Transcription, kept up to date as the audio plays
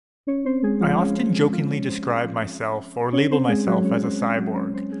I often jokingly describe myself or label myself as a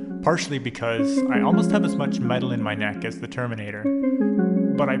cyborg, partially because I almost have as much metal in my neck as the Terminator.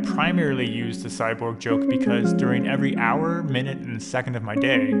 But I primarily use the cyborg joke because during every hour, minute, and second of my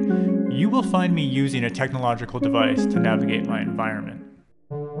day, you will find me using a technological device to navigate my environment.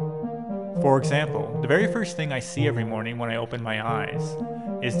 For example, the very first thing I see every morning when I open my eyes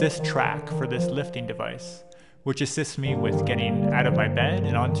is this track for this lifting device, which assists me with getting out of my bed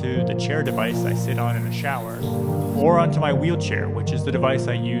and onto the chair device I sit on in the shower, or onto my wheelchair, which is the device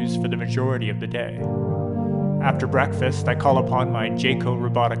I use for the majority of the day. After breakfast, I call upon my Jayco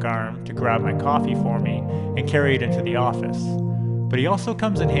robotic arm to grab my coffee for me and carry it into the office. But he also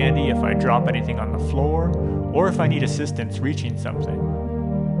comes in handy if I drop anything on the floor or if I need assistance reaching something.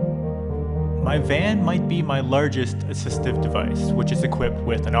 My van might be my largest assistive device, which is equipped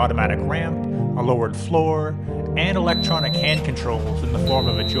with an automatic ramp, a lowered floor, and electronic hand controls in the form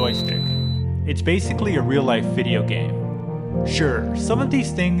of a joystick. It's basically a real-life video game. Sure, some of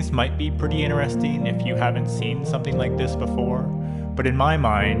these things might be pretty interesting if you haven't seen something like this before, but in my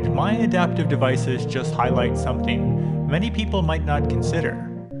mind, my adaptive devices just highlight something many people might not consider.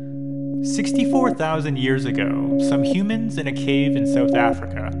 64,000 years ago, some humans in a cave in South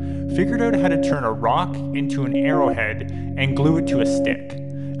Africa figured out how to turn a rock into an arrowhead and glue it to a stick.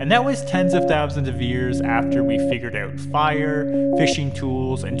 And that was tens of thousands of years after we figured out fire, fishing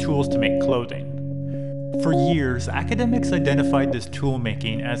tools, and tools to make clothing. For years, academics identified this tool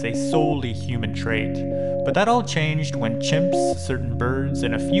making as a solely human trait, but that all changed when chimps, certain birds,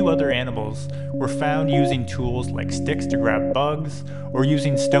 and a few other animals were found using tools like sticks to grab bugs, or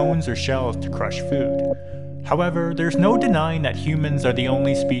using stones or shells to crush food. However, there's no denying that humans are the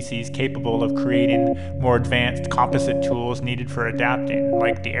only species capable of creating more advanced composite tools needed for adapting,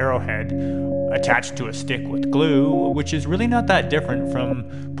 like the arrowhead, attached to a stick with glue, which is really not that different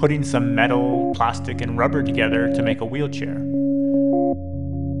from putting some metal, plastic, and rubber together to make a wheelchair.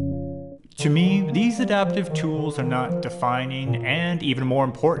 To me, these adaptive tools are not defining, and even more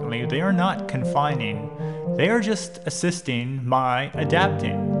importantly, they are not confining. They are just assisting my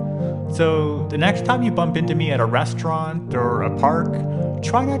adapting. So the next time you bump into me at a restaurant or a park,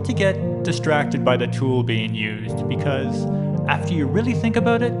 try not to get distracted by the tool being used, because after you really think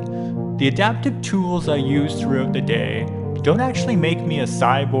about it, the adaptive tools I use throughout the day don't actually make me a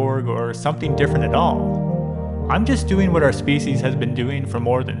cyborg or something different at all. I'm just doing what our species has been doing for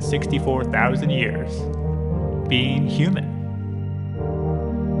more than 64,000 years. Being human.